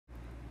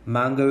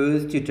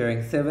Mangaroos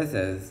Tutoring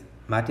Services,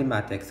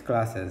 Mathematics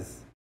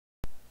Classes.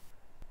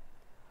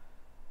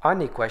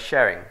 Unequal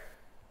sharing.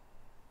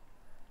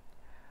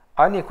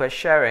 Unequal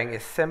sharing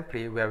is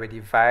simply where we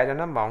divide an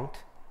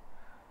amount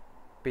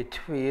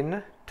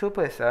between two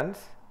persons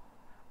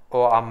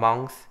or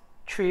amongst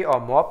three or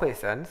more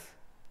persons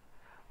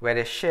where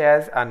the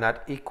shares are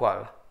not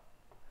equal.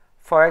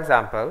 For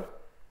example,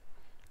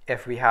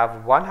 if we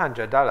have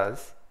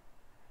 $100,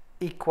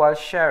 equal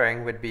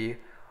sharing would be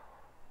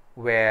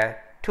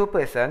where two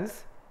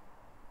persons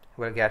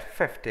will get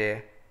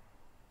 50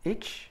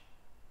 each.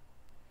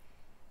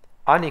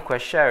 Unequal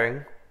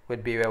sharing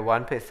would be where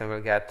one person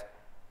will get,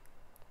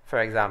 for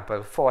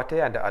example, 40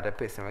 and the other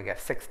person will get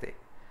 60.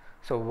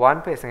 So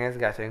one person is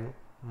getting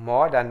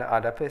more than the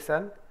other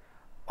person,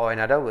 or in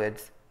other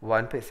words,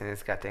 one person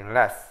is getting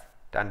less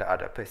than the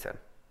other person.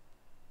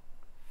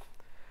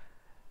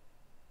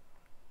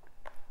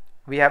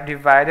 We have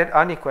divided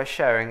unequal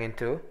sharing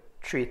into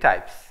three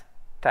types: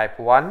 type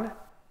 1,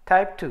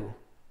 type 2,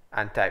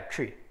 and type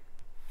 3.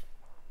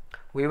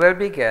 We will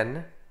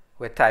begin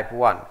with type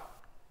 1.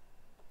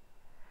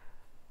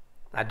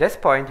 At this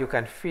point, you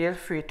can feel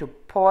free to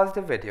pause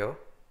the video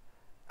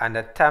and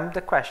attempt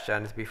the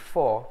questions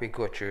before we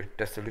go through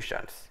the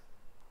solutions.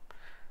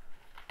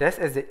 This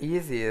is the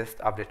easiest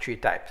of the three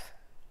types.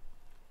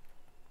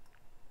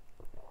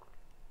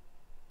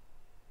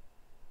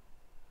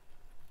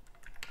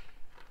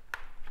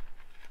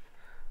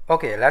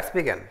 Okay, let's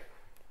begin.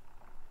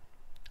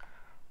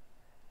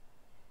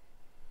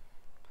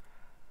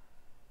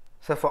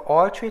 So for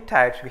all three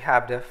types, we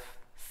have the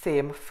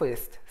same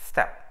first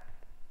step.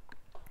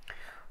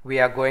 We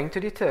are going to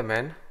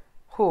determine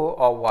who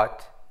or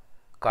what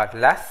got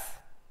less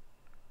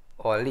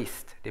or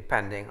least,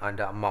 depending on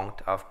the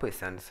amount of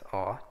persons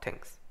or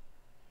things.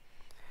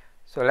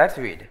 So let's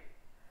read.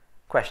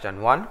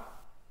 Question 1.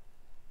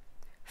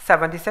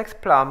 76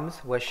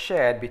 plums were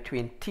shared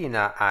between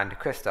Tina and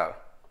Crystal.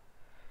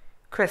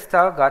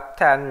 Crystal got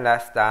 10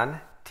 less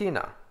than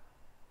Tina.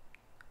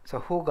 So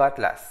who got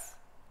less?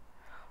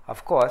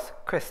 Of course,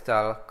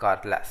 Crystal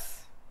got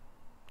less.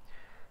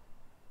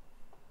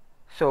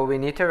 So we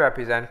need to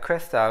represent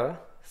Crystal's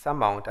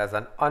amount as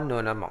an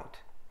unknown amount.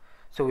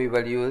 So we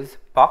will use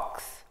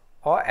box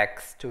or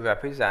X to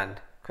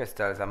represent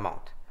Crystal's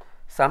amount.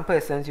 Some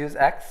persons use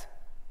X,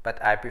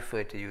 but I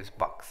prefer to use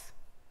box.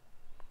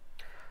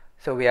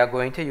 So we are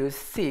going to use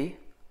C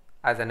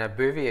as an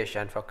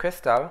abbreviation for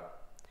Crystal.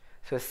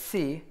 So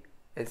C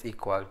is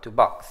equal to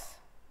box.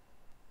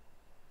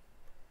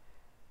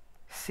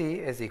 C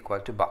is equal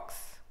to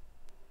box.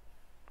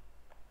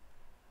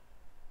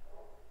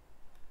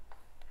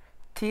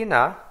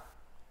 Tina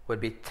would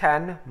be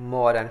 10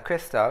 more than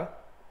Crystal.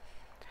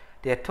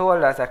 They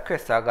told us that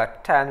Crystal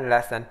got 10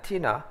 less than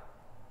Tina,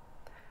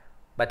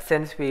 but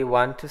since we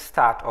want to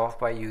start off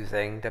by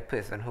using the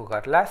person who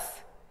got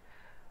less,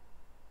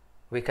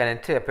 we can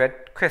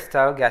interpret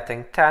Crystal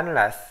getting 10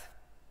 less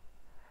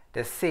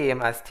the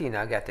same as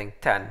Tina getting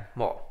 10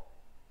 more.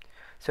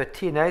 So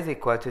Tina is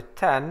equal to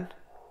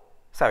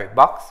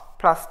box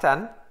plus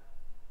 10,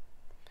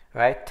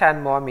 right?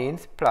 10 more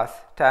means plus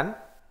 10.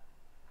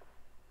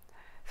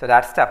 So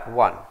that's step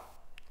 1.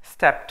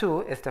 Step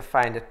 2 is to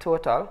find the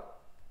total.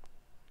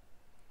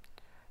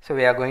 So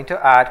we are going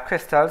to add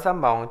Crystal's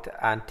amount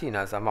and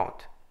Tina's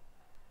amount.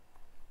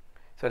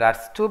 So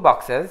that's two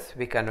boxes.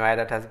 We can write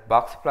it as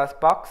box plus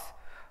box,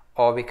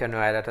 or we can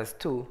write it as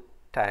 2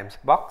 times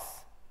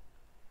box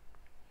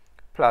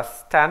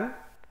plus 10.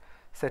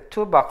 So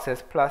 2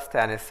 boxes plus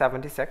 10 is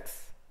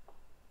 76.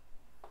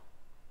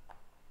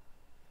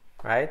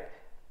 Right?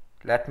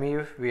 Let me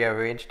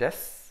rearrange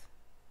this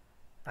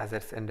as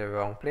it's in the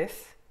wrong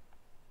place.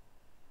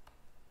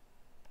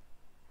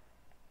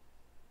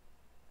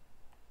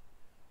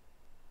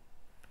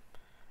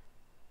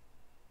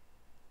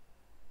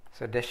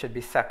 So this should be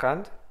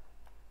second,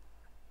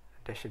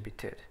 this should be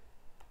third.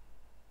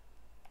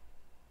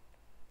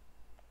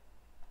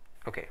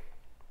 Okay,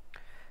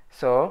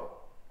 so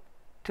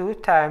 2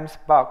 times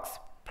box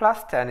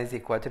plus 10 is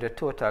equal to the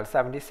total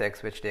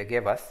 76 which they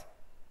gave us.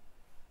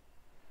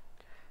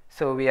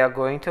 So we are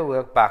going to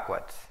work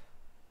backwards.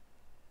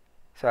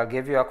 So I'll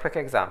give you a quick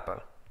example.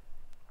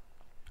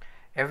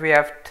 If we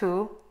have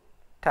 2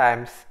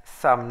 times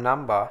some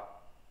number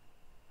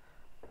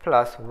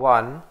plus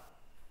 1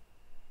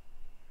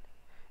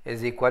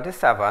 is equal to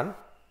 7,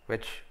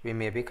 which we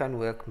maybe can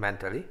work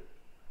mentally,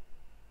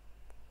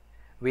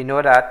 we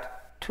know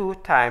that 2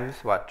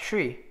 times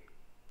 3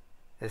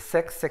 is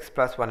 6, 6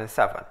 plus 1 is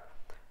 7.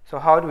 So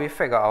how do we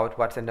figure out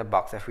what's in the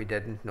box if we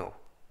didn't know?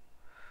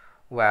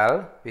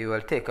 Well, we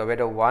will take away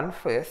the 1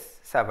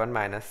 first. 7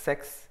 minus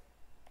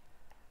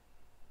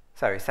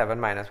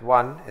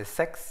 1 is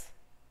 6,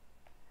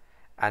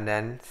 and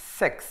then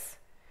 6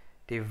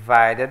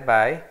 divided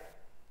by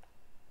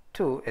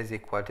 2 is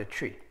equal to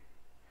 3.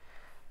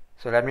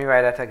 So let me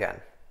write that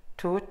again.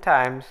 2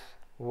 times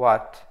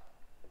what,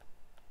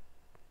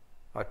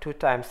 or 2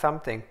 times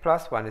something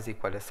plus 1 is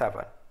equal to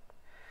 7.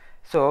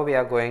 So we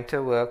are going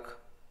to work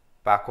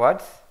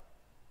backwards.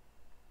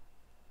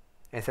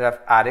 Instead of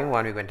adding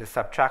 1, we're going to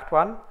subtract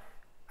 1.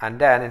 And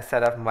then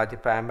instead of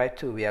multiplying by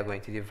 2, we are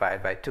going to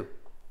divide by 2.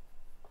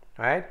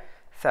 Right?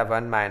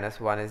 7 minus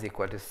 1 is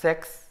equal to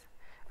 6.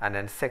 And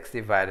then 6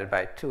 divided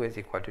by 2 is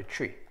equal to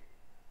 3.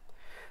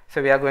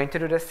 So we are going to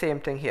do the same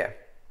thing here.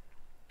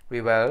 We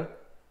will,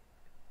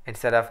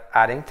 instead of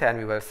adding 10,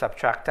 we will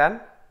subtract 10,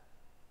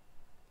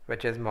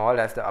 which is more or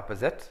less the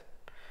opposite.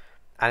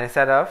 And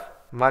instead of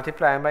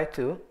multiplying by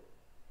 2,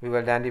 we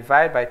will then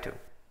divide by 2.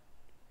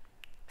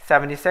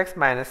 76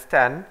 minus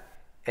 10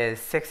 is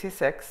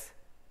 66,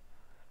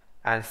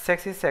 and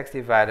 66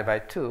 divided by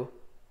 2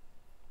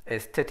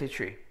 is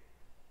 33.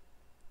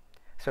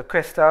 So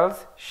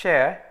Crystal's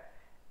share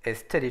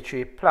is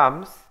 33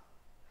 plums,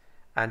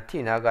 and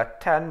Tina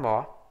got 10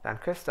 more than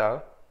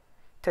Crystal.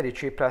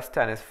 33 plus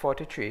 10 is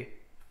 43,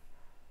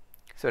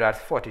 so that's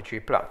 43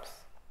 plums.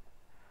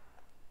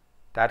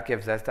 That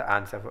gives us the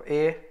answer for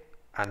A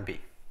and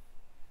B.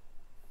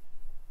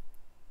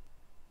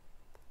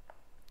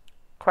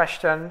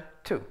 Question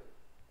 2.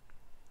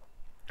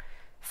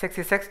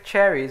 66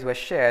 cherries were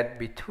shared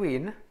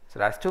between, so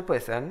that's 2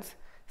 persons,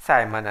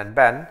 Simon and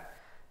Ben.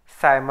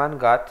 Simon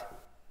got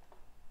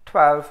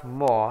 12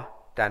 more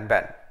than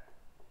Ben.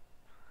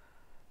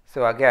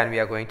 So again, we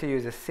are going to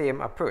use the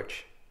same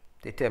approach.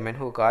 Determine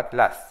who got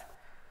less.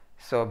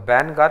 So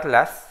Ben got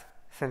less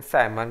since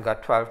Simon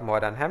got 12 more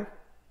than him.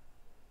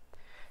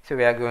 So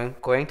we are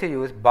going to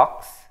use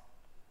box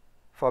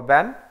for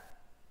Ben.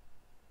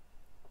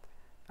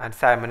 And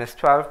Simon is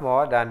 12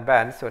 more than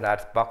Ben, so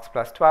that's box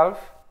plus 12.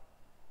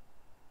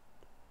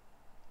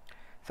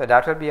 So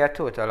that will be a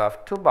total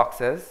of 2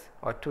 boxes,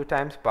 or 2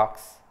 times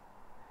box,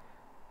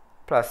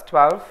 plus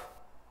 12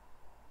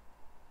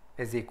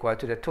 is equal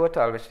to the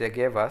total which they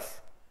gave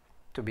us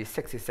to be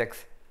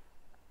 66.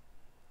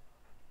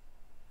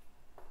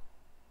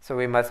 So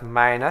we must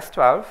minus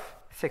 12.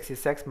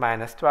 66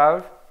 minus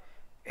 12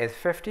 is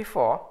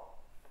 54.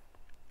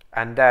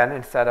 And then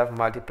instead of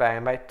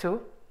multiplying by 2,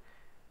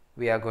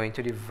 we are going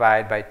to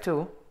divide by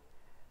 2.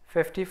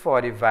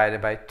 54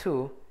 divided by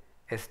 2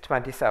 is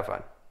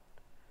 27.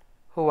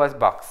 Who was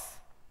box?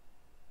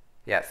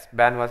 Yes,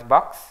 Ben was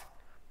box.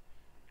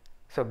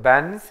 So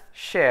Ben's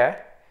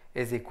share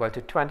is equal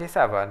to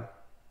 27,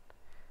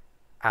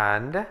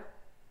 and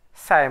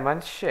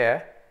Simon's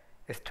share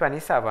is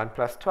 27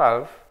 plus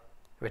 12,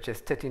 which is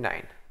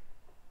 39.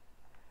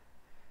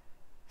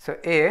 So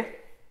A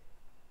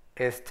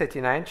is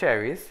 39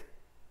 cherries,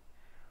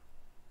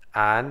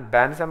 and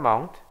Ben's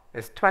amount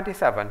is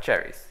 27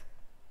 cherries.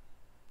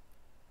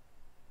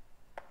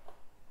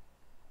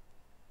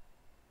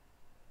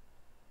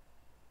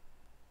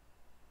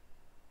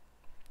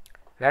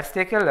 Let's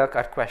take a look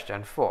at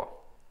question 4.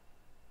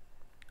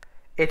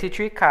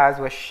 83 cars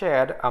were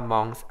shared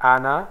amongst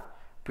Anna,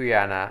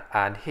 Brianna,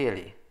 and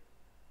Haley.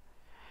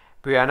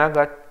 Brianna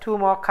got 2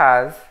 more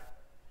cars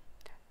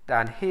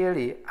than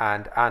Haley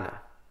and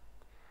Anna.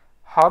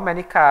 How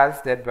many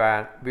cars did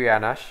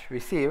Brianna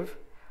receive?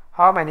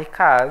 How many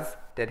cars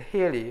did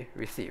Haley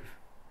receive?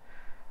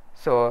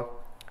 So,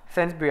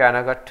 since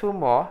Brianna got 2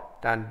 more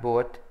than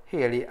both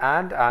Haley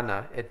and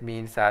Anna, it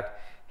means that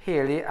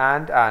Haley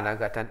and Anna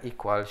got an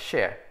equal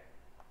share.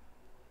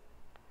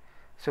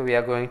 So we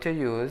are going to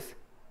use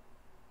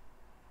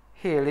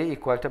Haley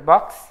equal to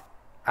box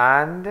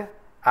and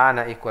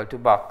Anna equal to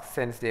box,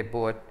 since they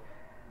both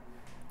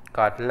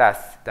got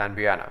less than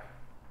Brianna.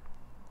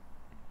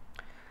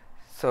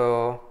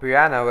 So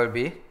Brianna will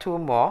be 2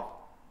 more.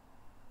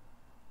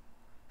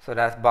 So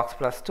that's box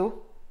plus 2.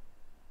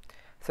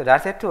 So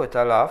that's a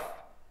total of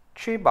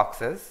 3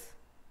 boxes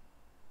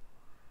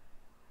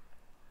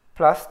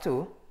plus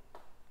 2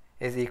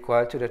 is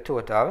equal to the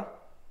total.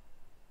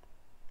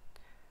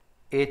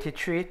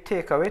 83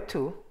 take away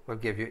 2 will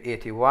give you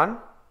 81.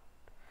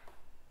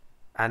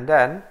 And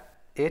then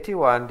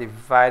 81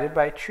 divided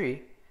by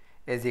 3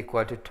 is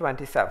equal to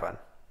 27.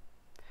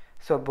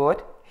 So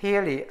both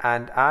Haley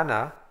and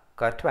Anna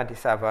got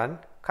 27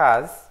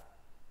 cars,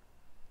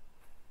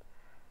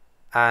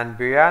 and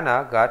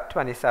Brianna got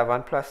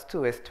 27 plus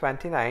 2 is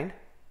 29.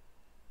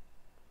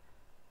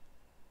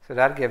 So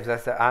that gives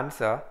us the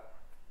answer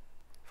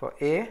for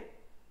A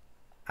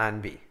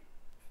and B.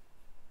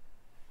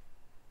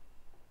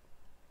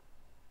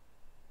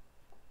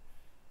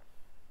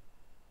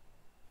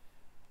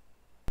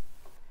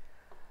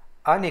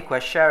 Unequal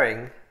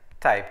sharing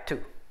type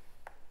 2.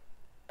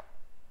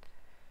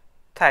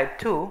 Type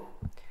 2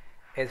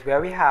 is where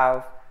we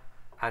have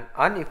an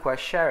unequal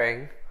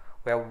sharing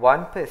where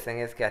one person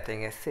is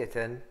getting a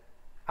certain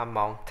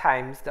amount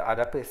times the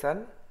other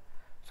person.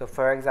 So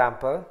for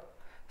example,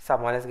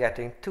 someone is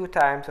getting 2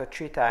 times or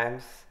 3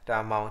 times the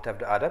amount of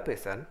the other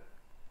person,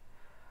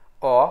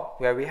 or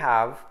where we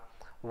have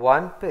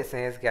one person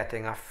is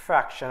getting a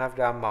fraction of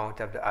the amount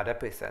of the other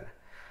person.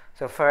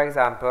 So for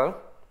example,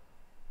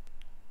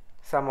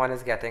 someone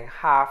is getting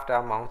half the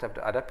amount of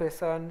the other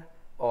person,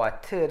 or a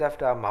third of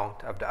the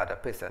amount of the other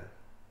person.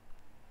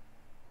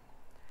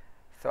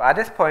 So at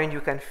this point,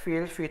 you can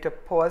feel free to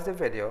pause the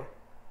video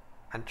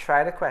and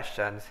try the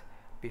questions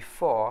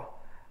before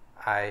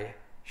I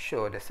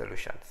show the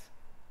solutions.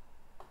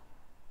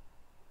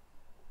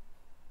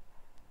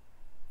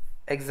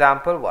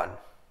 Example 1.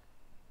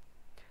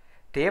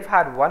 Dave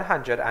had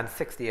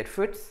 168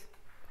 fruits.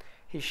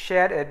 He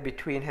shared it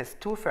between his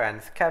two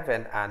friends,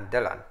 Kevin and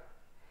Dylan.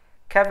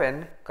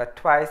 Kevin got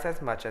twice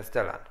as much as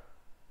Dylan.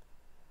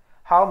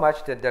 How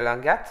much did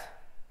Dylan get?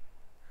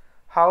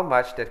 How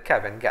much did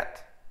Kevin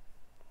get?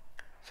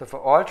 So for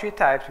all three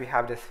types, we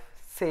have this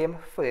same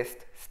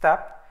first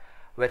step,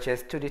 which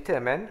is to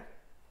determine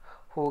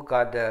who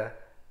got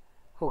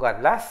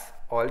less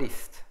or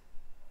least,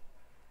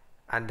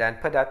 and then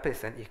put that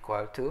person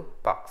equal to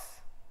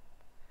box.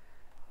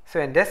 So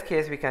in this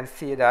case, we can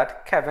see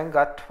that Kevin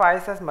got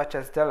twice as much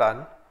as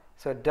Dylan,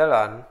 so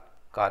Dylan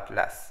got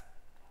less.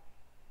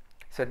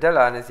 So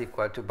Dylan is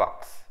equal to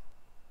box.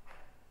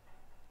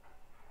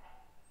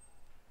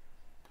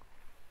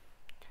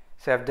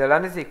 So if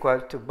Dylan is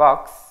equal to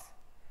box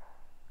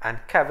and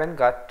Kevin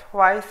got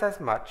twice as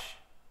much,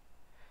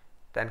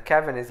 then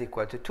Kevin is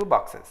equal to 2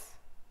 boxes.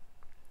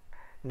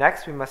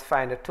 Next, we must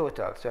find the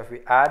total. So if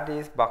we add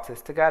these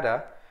boxes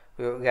together,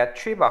 we will get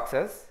 3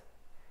 boxes,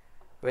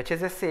 which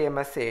is the same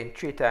as saying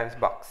 3 times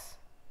box.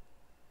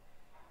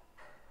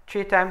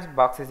 3 times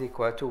box is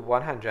equal to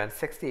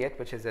 168,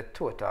 which is the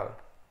total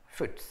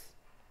fruits.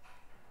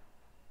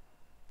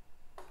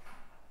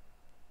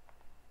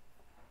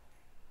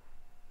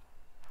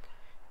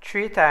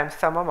 Three times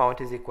some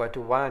amount is equal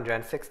to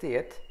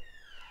 168.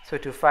 So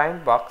to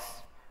find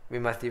box, we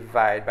must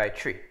divide by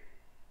 3.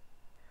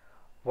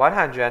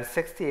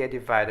 168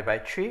 divided by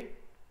 3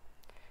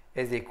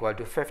 is equal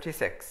to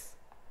 56.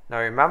 Now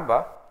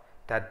remember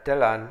that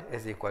Dylan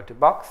is equal to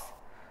box,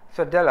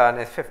 so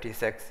Dylan is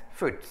 56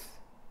 fruits.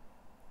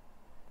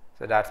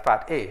 So that's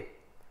part A.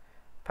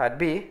 Part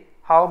B,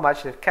 how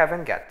much did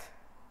Kevin get?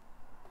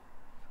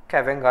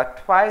 Kevin got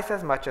twice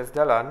as much as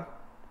Dylan,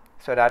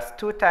 so that's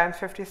 2 times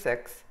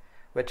 56,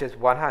 which is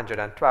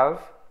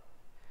 112.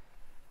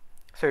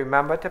 So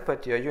remember to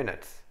put your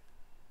units.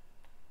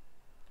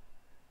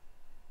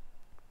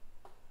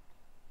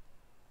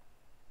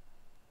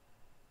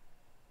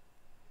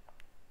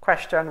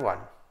 Question 1.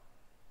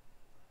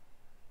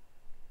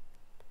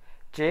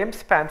 James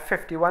spent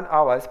 51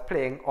 hours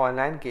playing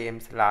online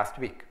games last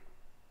week.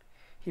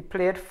 He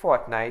played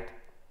Fortnite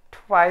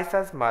twice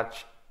as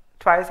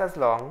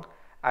long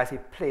as he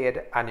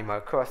played Animal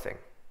Crossing.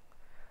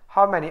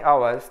 How many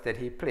hours did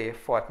he play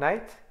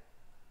Fortnite?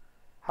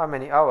 How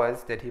many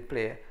hours did he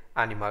play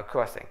Animal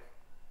Crossing?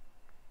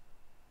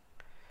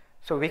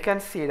 So we can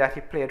see that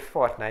he played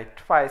Fortnite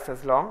twice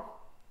as long.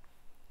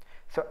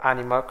 So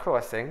Animal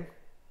Crossing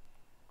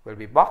will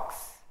be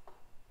box.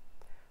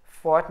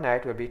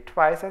 Fortnite will be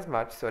twice as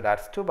much, so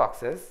that's 2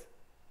 boxes.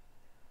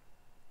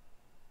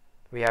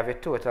 We have a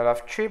total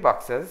of 3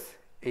 boxes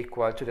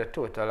equal to the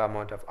total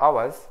amount of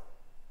hours.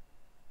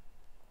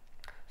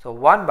 So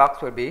 1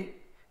 box will be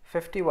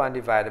 51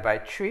 divided by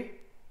 3,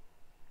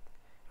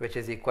 which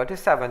is equal to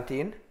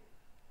 17.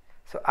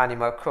 So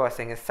Animal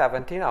Crossing is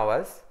 17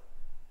 hours.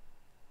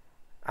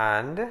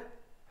 And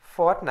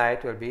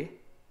Fortnite will be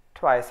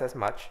twice as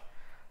much.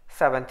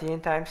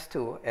 17 times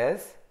 2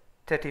 is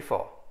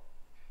 34.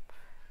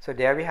 So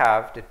there we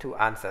have the 2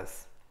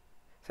 answers.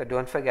 So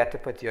don't forget to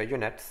put your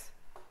units.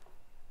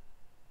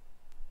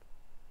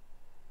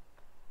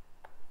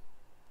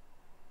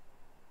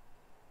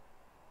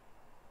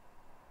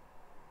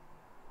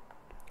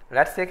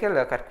 Let's take a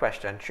look at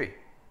question 3.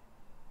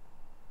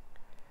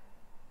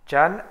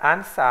 John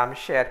and Sam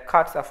shared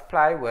cuts of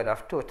plywood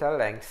of total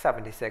length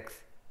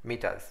 76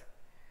 meters.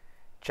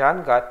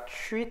 John got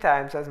 3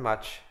 times as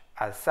much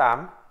as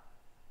Sam.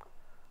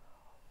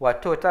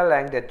 What total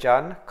length did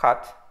John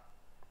cut?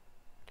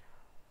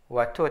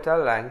 What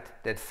total length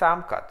did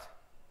Sam cut?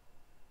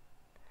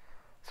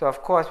 So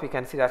of course we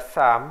can see that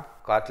Sam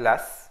got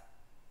less.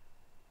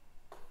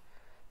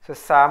 So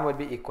Sam would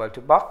be equal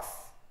to box.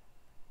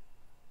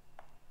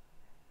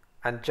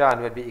 And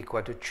John would be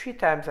equal to 3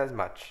 times as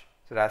much.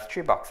 So that's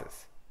 3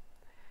 boxes.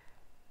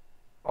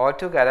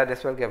 Altogether,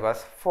 this will give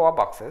us 4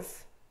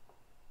 boxes,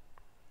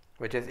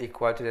 which is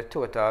equal to the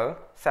total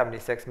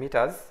 76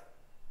 meters.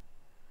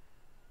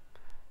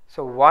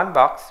 So 1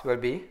 box will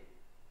be,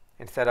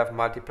 instead of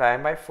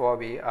multiplying by 4,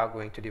 we are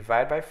going to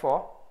divide by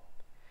 4.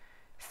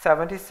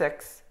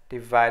 76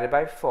 divided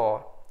by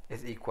 4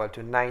 is equal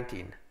to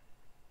 19.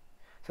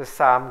 So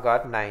Sam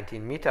got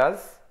 19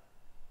 meters.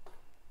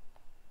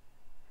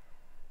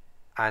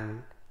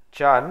 And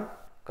John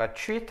got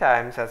 3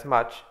 times as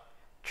much,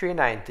 3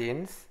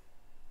 19s,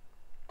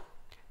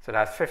 so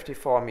that's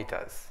 54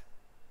 meters.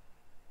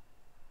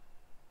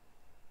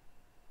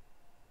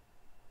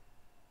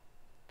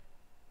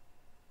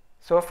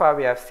 So far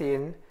we have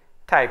seen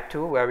type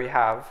 2, where we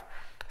have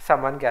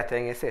someone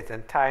getting a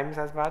certain times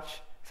as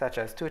much, such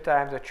as 2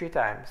 times or 3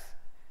 times.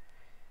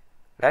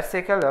 Let's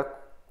take a look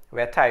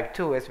where type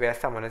 2 is where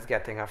someone is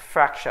getting a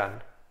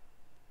fraction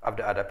of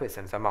the other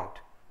person's amount.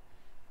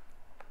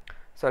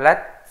 So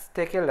let's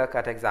take a look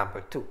at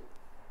example 2.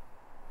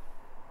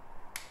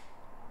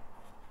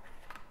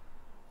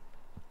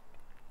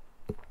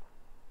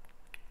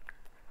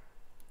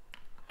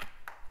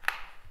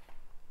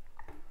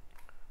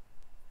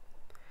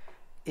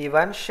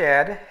 Ivan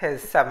shared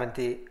his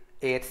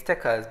 78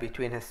 stickers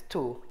between his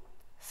two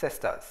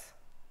sisters.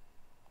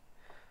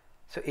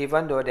 So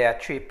even though there are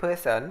 3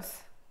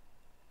 persons,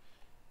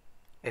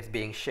 it's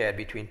being shared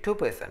between 2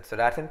 persons. So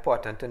that's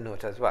important to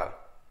note as well.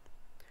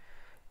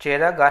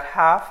 Jada got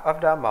half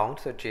of the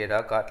amount, so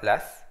Jada got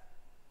less.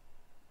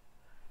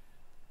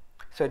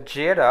 So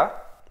Jada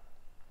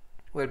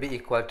will be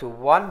equal to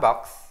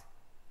 $1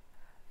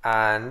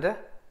 and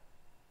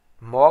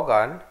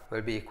Morgan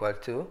will be equal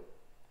to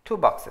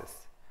 $2.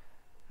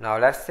 Now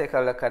let's take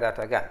a look at that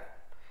again.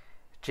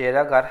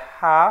 Jada got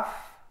half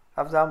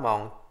of the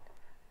amount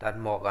that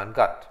Morgan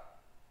got.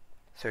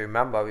 So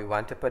remember, we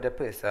want to put the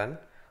person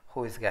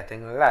who is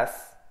getting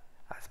less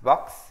as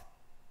box.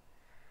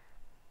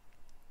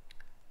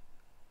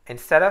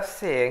 Instead of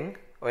saying,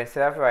 or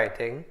instead of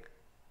writing,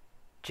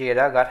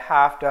 Jada got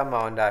half the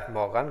amount that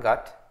Morgan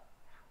got,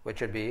 which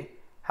would be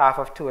half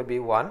of 2 would be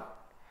 1.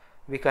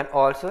 We can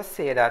also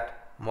say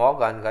that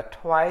Morgan got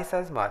twice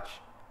as much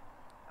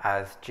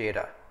as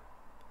Jada.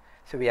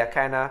 So we are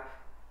kind of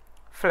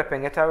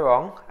flipping it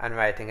around and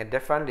writing it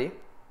differently.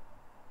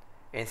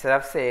 Instead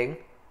of saying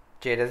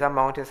Jada's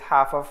amount is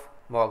half of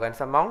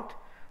Morgan's amount,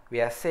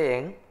 we are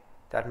saying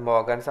that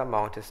Morgan's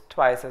amount is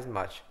twice as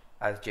much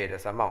as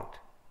Jada's amount.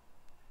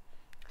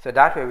 So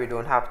that way we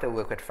don't have to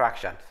work with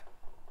fractions.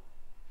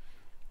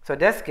 So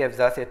this gives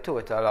us a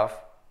total of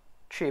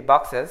 3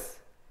 boxes,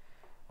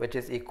 which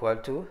is equal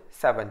to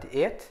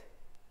 78.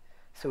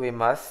 So we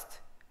must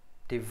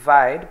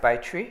divide by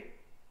 3.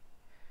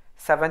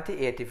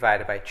 78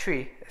 divided by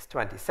 3 is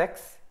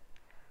 26.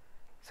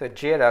 So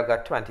Jada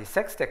got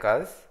 26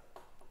 stickers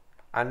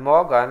and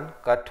Morgan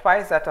got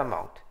twice that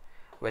amount,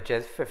 which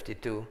is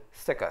 52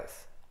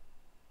 stickers.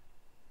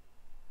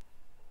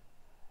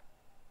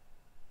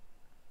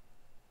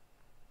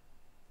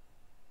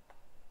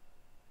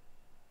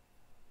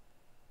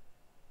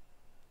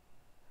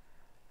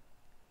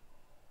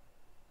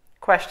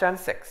 Question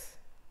 6.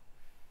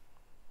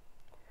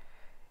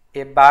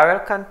 A barrel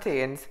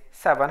contains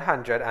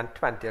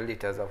 720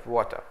 liters of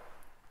water.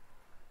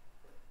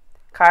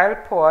 Kyle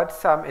poured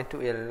some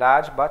into a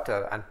large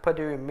bottle and put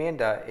the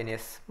remainder in a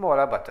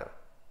smaller bottle.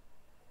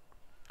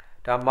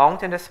 The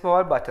amount in the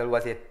small bottle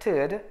was a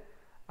third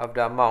of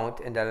the amount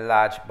in the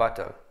large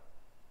bottle.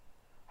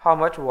 How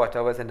much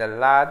water was in the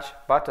large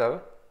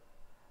bottle?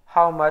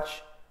 How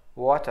much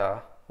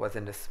water was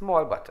in the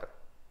small bottle?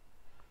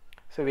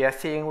 So we are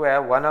seeing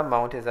where one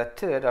amount is a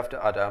third of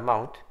the other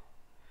amount.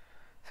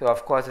 So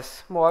of course the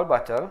small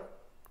bottle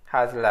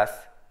has less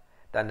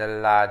than the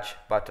large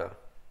bottle.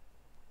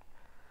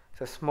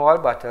 So small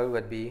bottle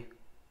would be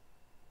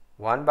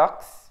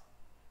 $1.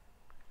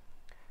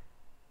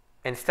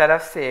 Instead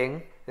of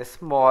saying the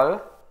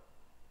small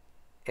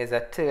is a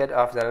third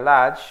of the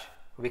large,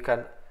 we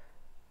can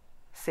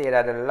say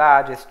that the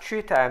large is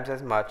 3 times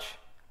as much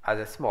as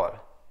the small.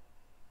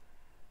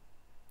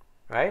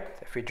 Right?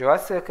 If we draw a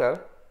circle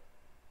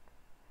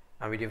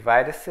and we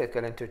divide the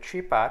circle into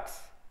 3 parts,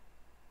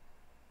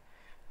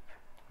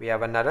 we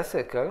have another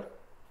circle.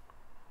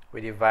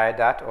 We divide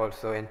that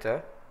also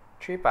into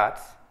 3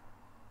 parts.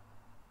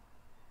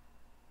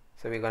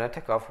 So we're going to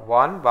take off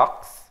 1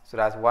 box, so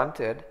that's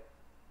 1/3.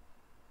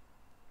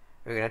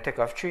 We're going to take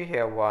off 3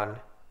 here, 1,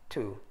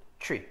 2,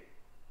 3.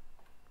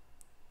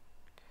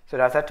 So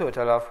that's a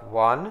total of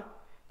 1,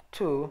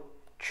 2,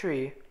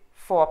 3,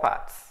 4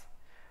 parts,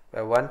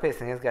 where one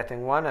person is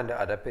getting 1 and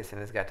the other person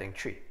is getting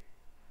 3.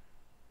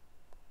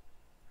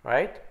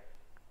 Right?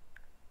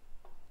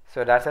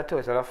 So that's a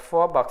total of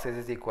 4 boxes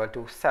is equal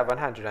to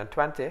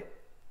 720.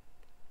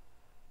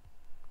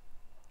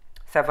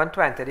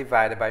 720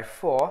 divided by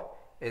 4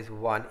 is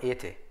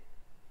 180.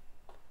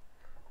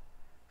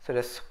 So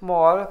the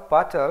small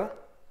bottle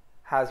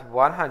has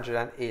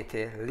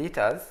 180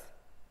 liters,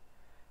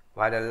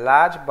 while the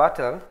large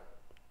bottle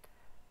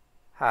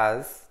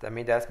has, let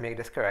me just make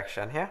this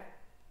correction here.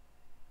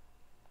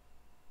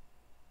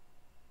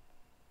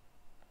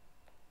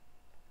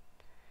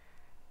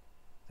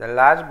 The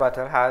large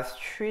bottle has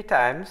 3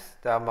 times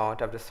the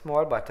amount of the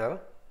small bottle,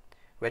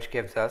 which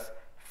gives us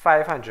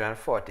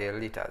 540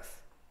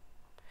 liters.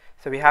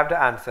 So we have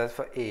the answers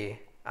for A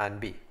and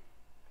B.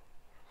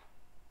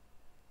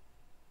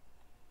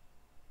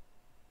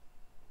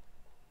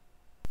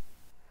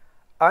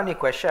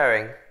 Unequal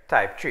sharing,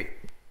 type 3.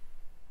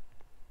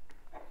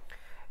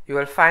 You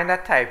will find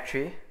that type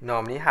 3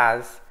 normally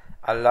has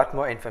a lot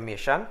more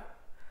information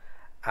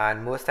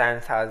and most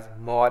times has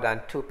more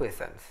than 2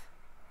 persons.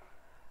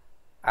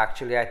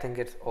 Actually, I think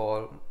it's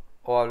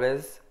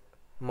always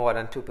more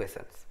than 2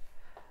 persons.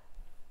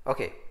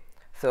 Okay,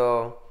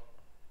 so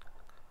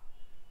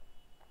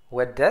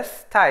with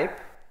this type,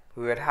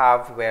 we would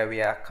have where we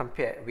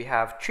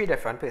have 3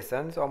 different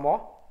persons or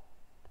more,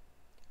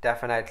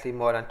 definitely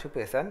more than 2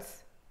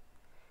 persons,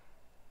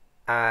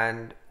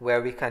 and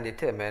where we can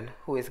determine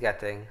who is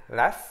getting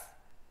less.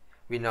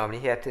 We normally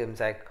hear terms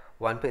like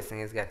one person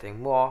is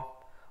getting more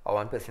or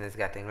one person is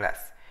getting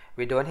less.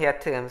 We don't hear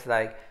terms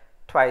like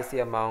twice the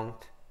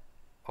amount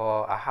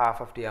or a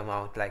half of the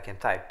amount like in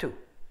type 2.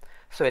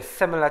 So it's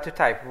similar to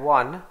type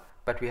 1,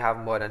 but we have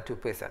more than 2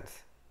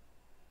 persons.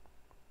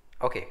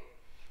 Okay,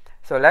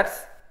 so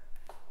let's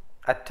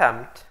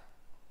attempt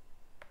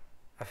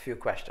a few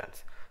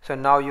questions. So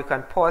now you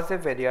can pause the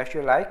video if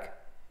you like,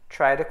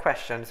 try the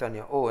questions on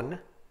your own,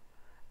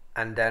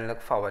 and then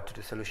look forward to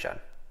the solution.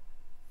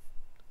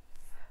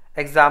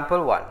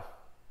 Example 1.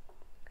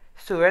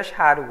 Suresh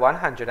had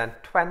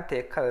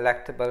 120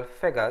 collectible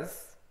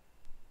figures.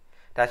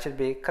 That should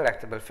be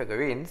collectible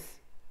figurines.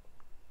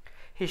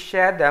 He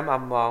shared them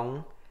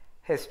among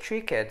his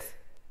 3 kids,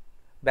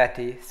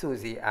 Betty,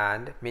 Susie,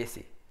 and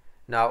Macy.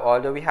 Now,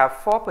 although we have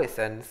 4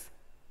 persons,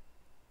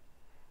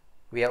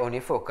 we are only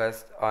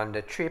focused on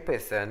the 3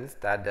 persons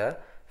that the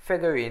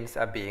figurines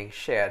are being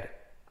shared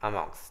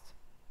amongst.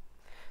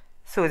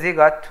 Susie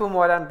got 2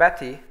 more than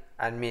Betty,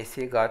 and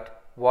Macy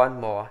got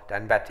 1 more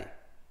than Betty.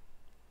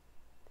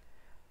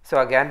 So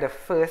again, the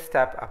first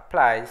step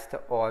applies to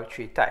all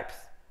 3 types.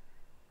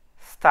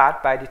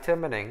 Start by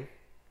determining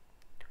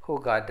who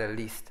got the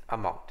least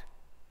amount.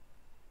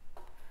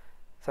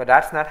 So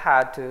that's not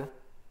hard to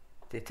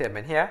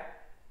determine here.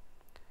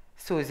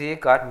 Susie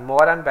got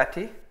more than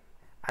Betty,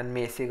 and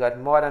Macy got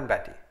more than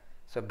Betty.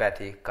 So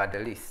Betty got the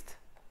least.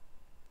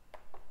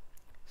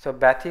 So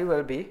Betty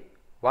will be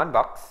 1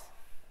 box.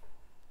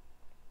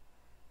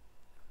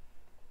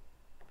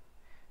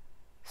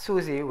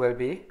 Susie will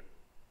be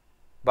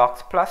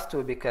box plus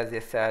 2 because they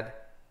said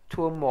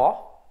 2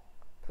 more.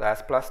 So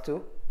that's plus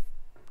 2.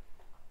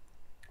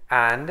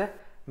 And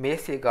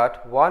Macy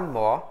got 1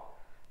 more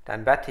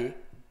than Betty.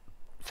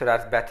 So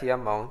that's Betty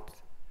amount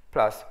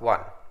plus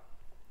 1.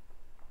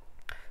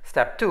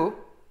 Step 2,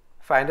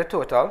 find the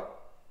total.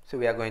 So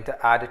we are going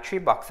to add the 3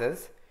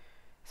 boxes.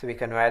 So we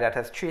can write that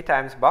as 3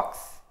 times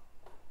box.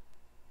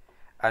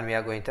 And we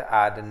are going to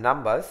add the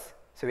numbers.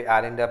 So we're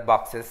adding the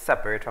boxes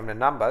separate from the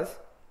numbers.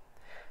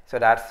 So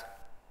that's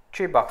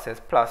 3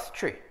 boxes plus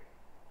 3.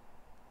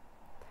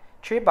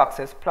 3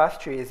 boxes plus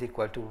 3 is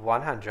equal to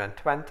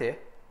 120,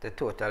 the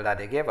total that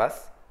they gave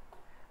us.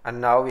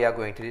 And now we are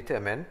going to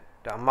determine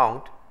the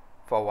amount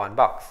for 1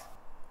 box.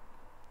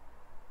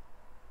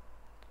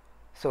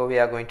 So we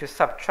are going to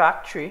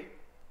subtract 3.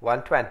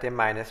 120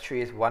 minus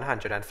 3 is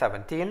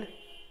 117.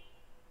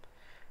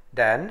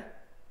 Then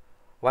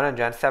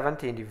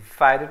 117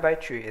 divided by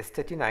 3 is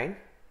 39.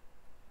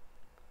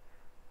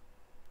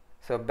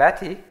 So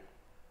Betty,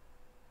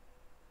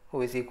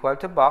 who is equal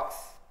to box,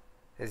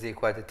 is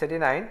equal to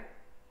 39.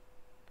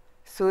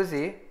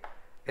 Susie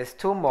is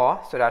 2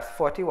 more, so that's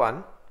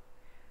 41.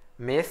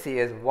 Macy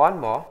is 1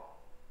 more,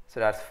 so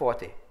that's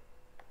 40.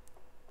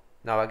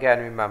 Now again,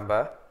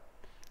 remember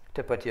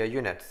to put your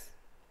units.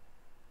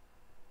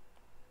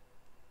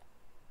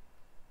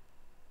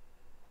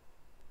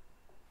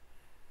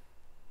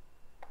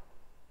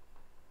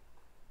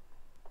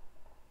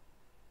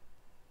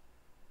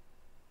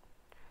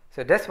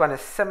 So this one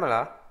is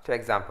similar to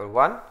example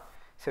 1.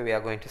 So we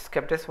are going to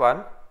skip this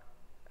one,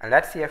 and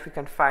let's see if we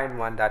can find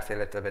one that's a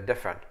little bit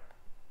different.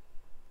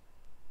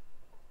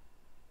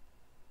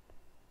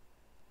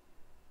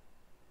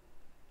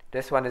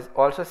 This one is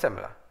also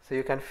similar, so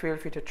you can feel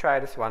free to try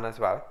this one as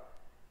well.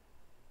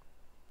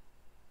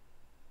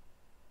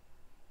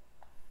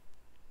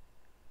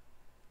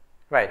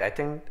 Right, I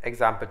think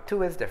example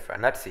 2 is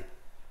different. Let's see.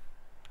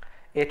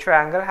 A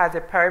triangle has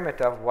a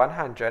perimeter of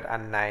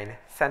 109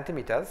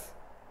 centimeters.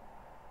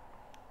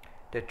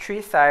 The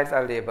 3 sides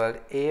are labeled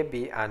A,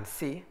 B, and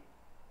C.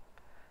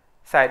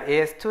 Side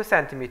A is 2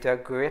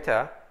 cm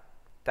greater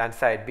than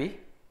side B.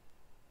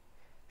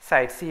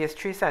 Side C is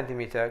 3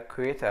 cm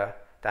greater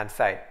than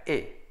side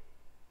A.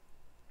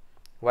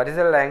 What is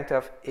the length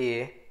of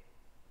A,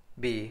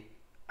 B,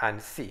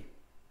 and C?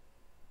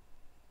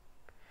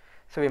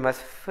 So we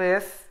must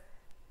first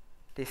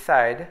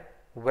decide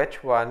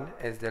which one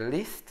is the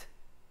least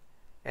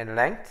in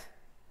length,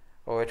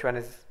 or which one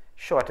is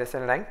shortest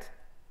in length.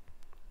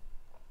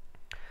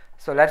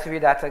 So let's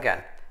read that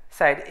again.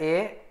 Side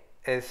A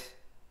is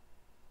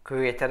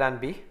greater than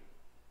B,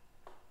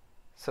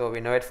 so we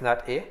know it's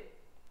not A.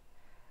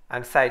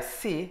 And side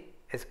C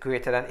is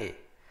greater than A,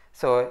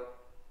 so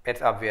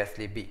it's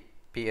obviously B.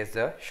 B is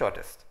the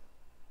shortest.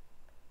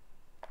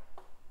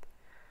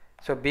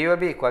 So B will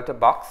be equal to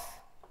box.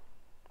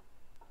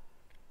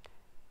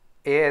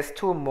 A is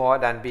 2 more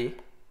than B,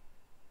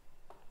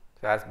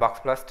 so that's box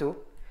plus 2.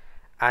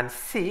 And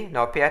C,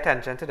 now pay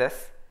attention to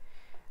this.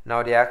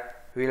 Now they are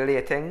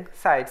relating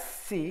side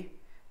C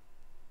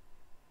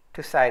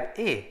to side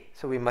A,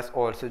 so we must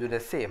also do the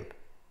same.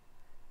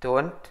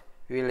 Don't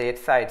relate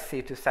side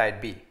C to side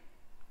B.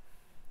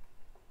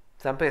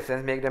 Some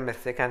persons make the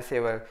mistake and say,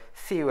 well,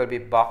 C will be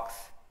box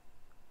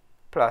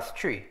plus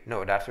 3.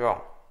 No, that's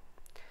wrong.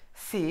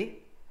 C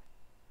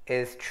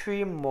is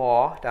 3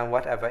 more than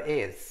whatever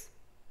A is.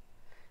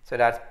 So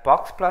that's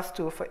box plus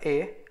 2 for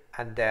A,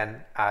 and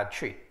then add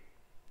 3.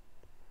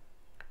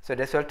 So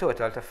this will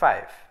total to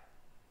 5.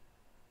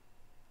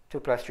 2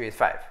 plus 3 is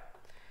 5.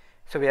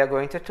 So we are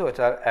going to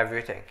total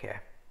everything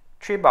here.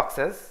 3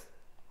 boxes,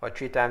 or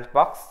 3 times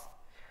box,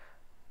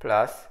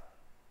 plus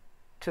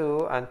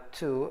 2 and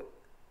 2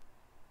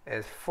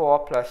 is 4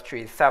 plus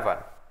 3 is 7.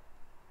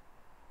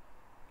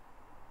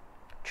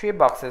 3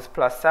 boxes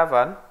plus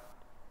 7,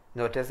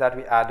 notice that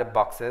we add the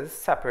boxes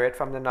separate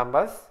from the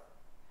numbers.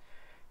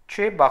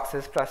 3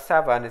 boxes plus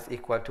 7 is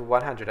equal to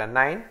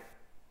 109.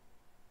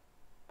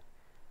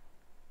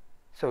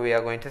 So we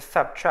are going to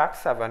subtract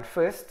 7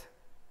 first.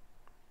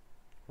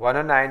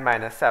 109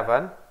 minus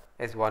 7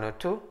 is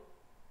 102.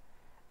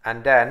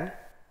 And then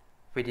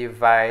we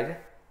divide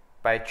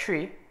by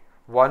 3.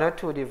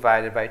 102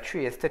 divided by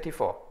 3 is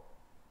 34.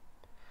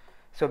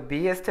 So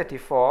B is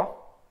 34.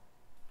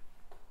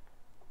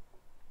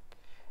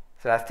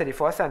 So that's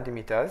 34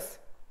 centimeters.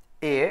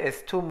 A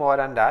is 2 more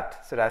than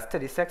that, so that's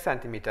 36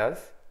 centimeters.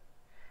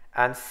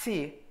 And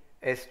C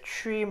is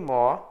 3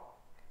 more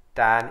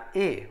than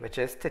A, which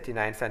is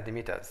 39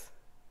 centimeters.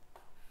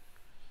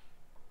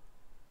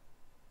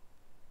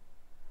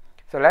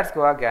 So let's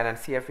go again and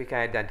see if we can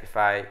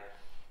identify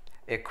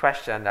a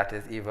question that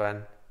is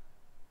even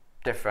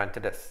different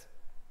to this.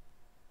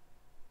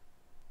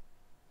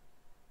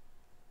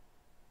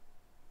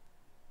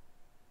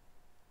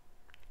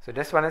 So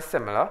this one is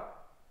similar.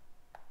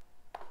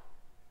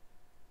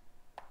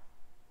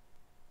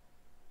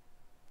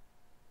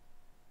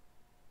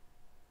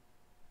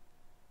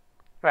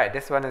 Right,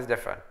 this one is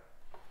different.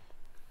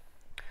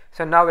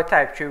 So now with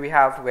type 3 we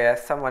have where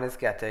someone is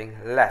getting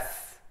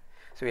less.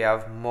 So we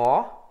have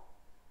more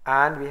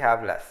and we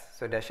have less.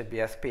 So there should be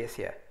a space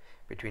here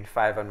between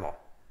 5 and more.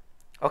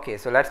 Okay,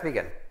 so let's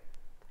begin.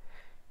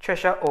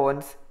 Trisha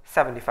owns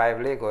 75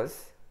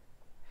 Legos.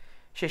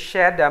 She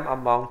shared them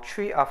among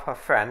 3 of her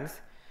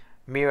friends,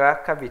 Mira,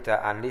 Kavita,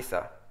 and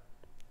Lisa.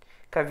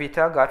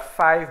 Kavita got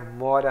 5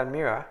 more than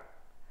Mira,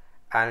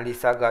 and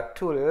Lisa got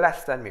 2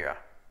 less than Mira.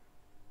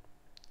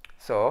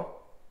 So,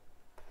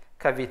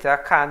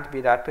 Kavita can't be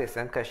that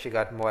person because she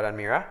got more than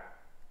Mira.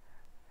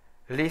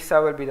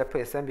 Lisa will be the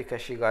person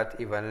because she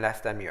got even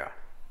less than Mira.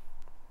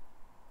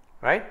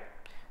 Right?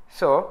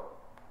 So,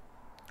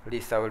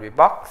 Lisa will be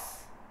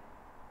box.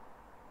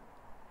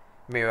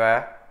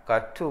 Mira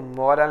got 2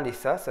 more than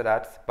Lisa, so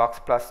that's box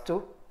plus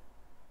 2.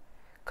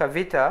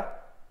 Kavita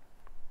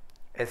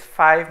is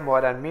 5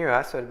 more than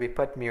Mira, so we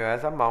put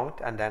Mira's amount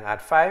and then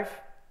add 5.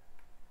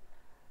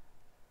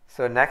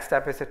 So next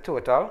step is a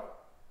total.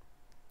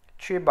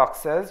 3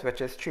 boxes, which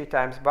is 3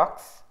 times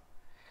box,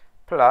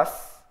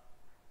 plus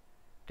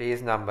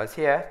these numbers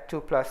here.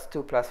 2 plus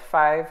 2 plus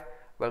 5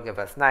 will give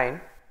us 9.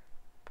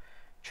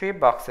 3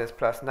 boxes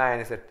plus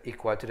 9 is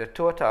equal to the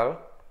total,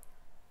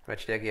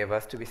 which they gave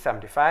us to be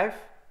 75.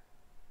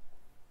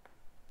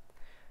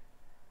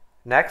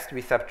 Next,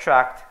 we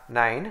subtract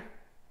 9.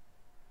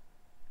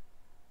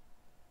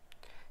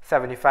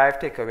 75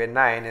 take away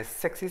 9 is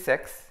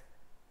 66.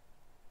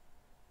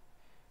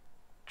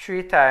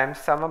 3 times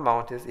some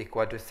amount is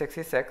equal to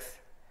 66.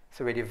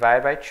 So we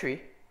divide by 3.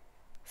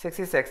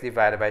 66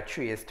 divided by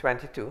 3 is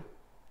 22.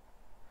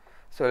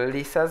 So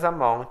Lisa's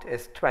amount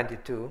is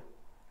 22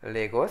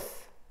 Legos.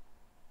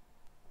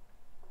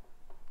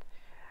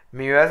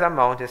 Mira's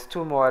amount is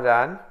 2 more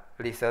than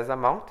Lisa's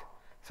amount.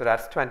 So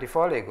that's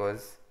 24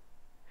 Legos.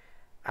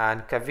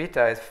 And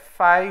Kavita is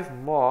 5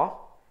 more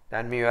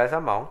than Mira's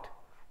amount.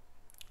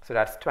 So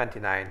that's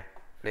 29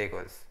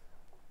 Legos.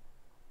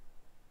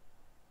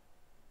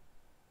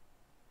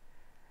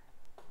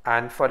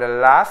 And for the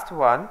last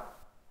one,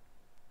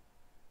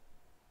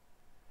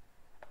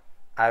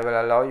 I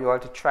will allow you all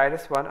to try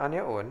this one on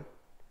your own,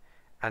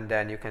 and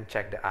then you can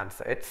check the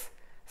answer. It's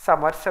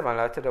somewhat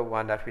similar to the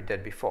one that we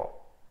did before.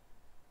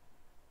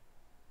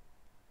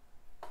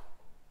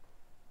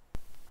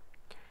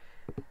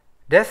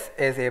 This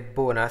is a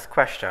bonus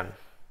question.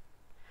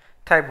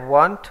 Type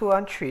 1, 2,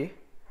 and 3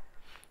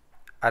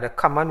 are the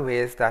common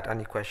ways that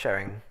unequal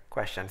sharing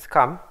questions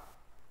come.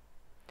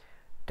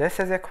 This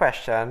is a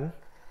question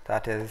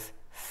that is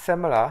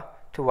similar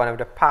to one of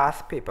the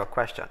past paper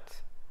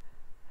questions.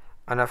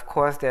 And of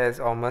course, there is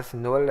almost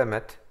no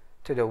limit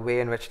to the way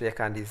in which they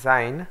can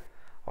design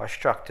or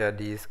structure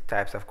these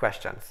types of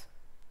questions.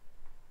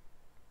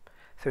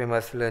 So we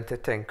must learn to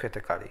think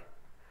critically.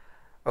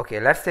 Okay,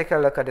 let's take a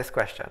look at this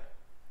question.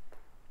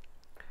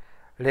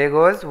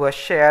 Legos were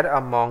shared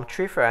among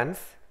 3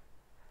 friends.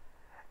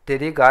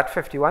 Diddy got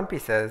 51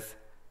 pieces,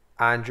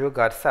 Andrew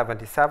got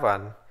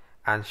 77,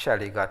 and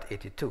Shelley got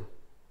 82.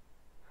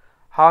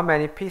 How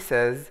many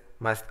pieces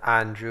must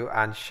Andrew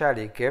and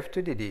Shelley give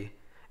to Diddy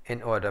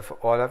in order for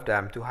all of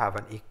them to have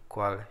an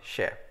equal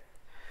share?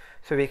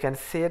 So we can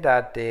say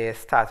that they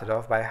started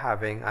off by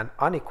having an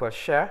unequal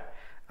share,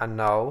 and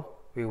now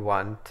we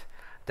want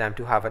them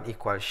to have an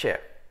equal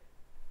share.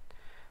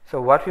 So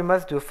what we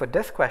must do for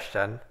this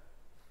question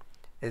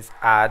is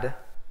add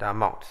the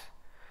amounts.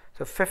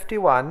 So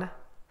 51,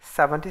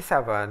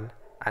 77,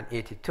 and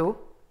 82.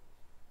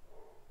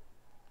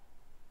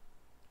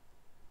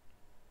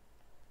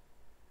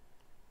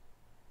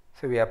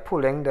 So we are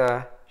pulling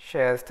the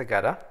shares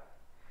together.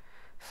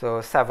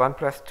 So 7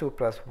 plus 2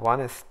 plus 1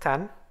 is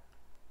 10.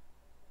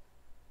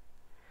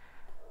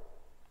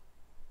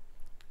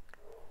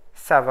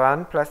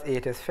 7 plus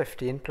 8 is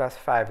 15, plus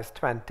 5 is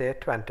 20,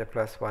 20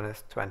 plus 1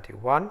 is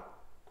 21.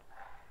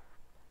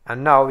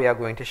 And now we are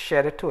going to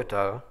share the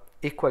total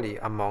equally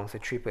amongst the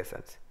 3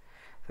 persons.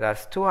 So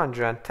that's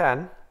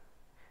 210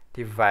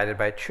 divided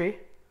by 3.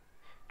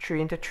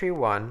 3 into 3,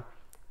 1.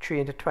 3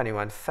 into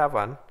 21,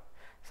 7.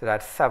 So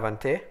that's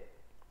 70.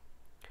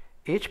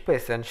 Each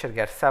person should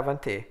get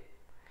 70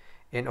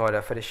 in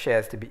order for the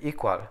shares to be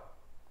equal.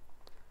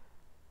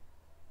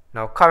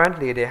 Now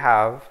currently they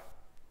have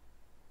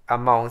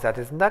amounts that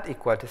is not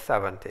equal to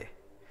 70.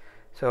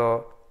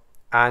 So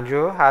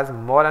Andrew has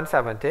more than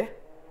 70,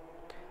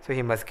 so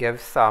he must give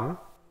some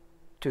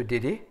to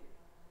Didi.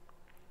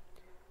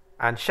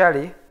 And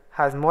Shelley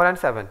has more than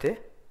 70,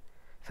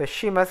 so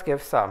she must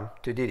give some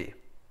to Didi.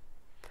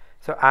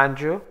 So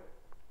Andrew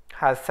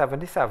has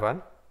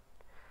 77,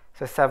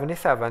 so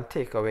 77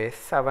 take away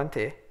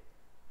 70.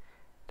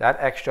 That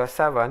extra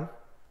 7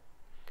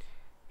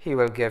 he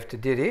will give to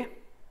Didi.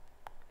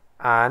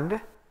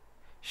 And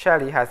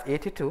Shelley has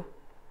 82,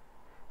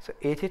 so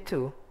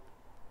 82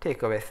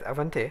 take away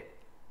 70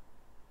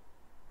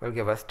 will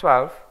give us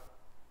 12.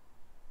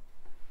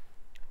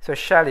 So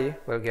Shelley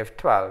will give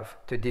 12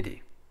 to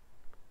Didi.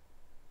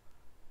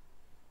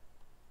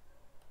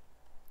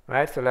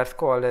 Right, so let's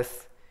call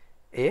this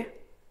A.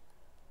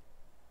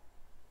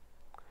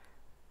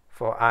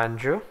 For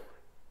Andrew,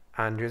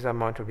 Andrew's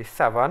amount will be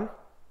 7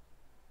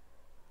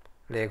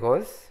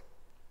 Legos.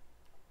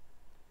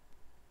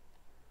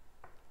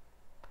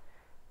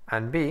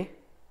 And B,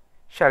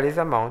 Shelley's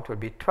amount will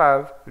be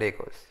 12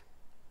 Legos.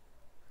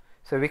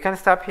 So we can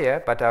stop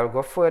here, but I'll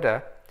go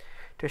further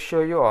to show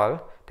you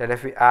all that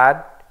if we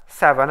add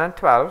 7 and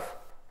 12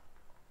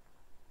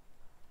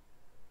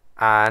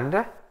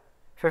 and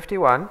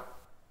 51,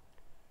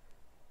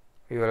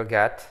 we will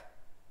get,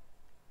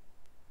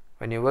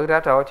 when you work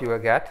that out, you will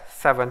get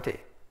 70.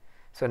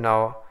 So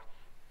now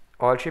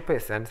all 3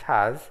 persons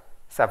has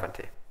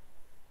 70.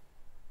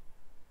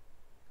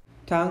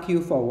 Thank you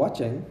for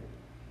watching.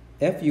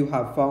 If you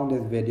have found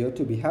this video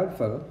to be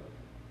helpful,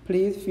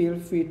 please feel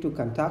free to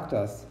contact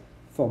us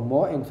for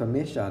more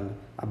information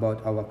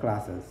about our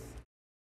classes.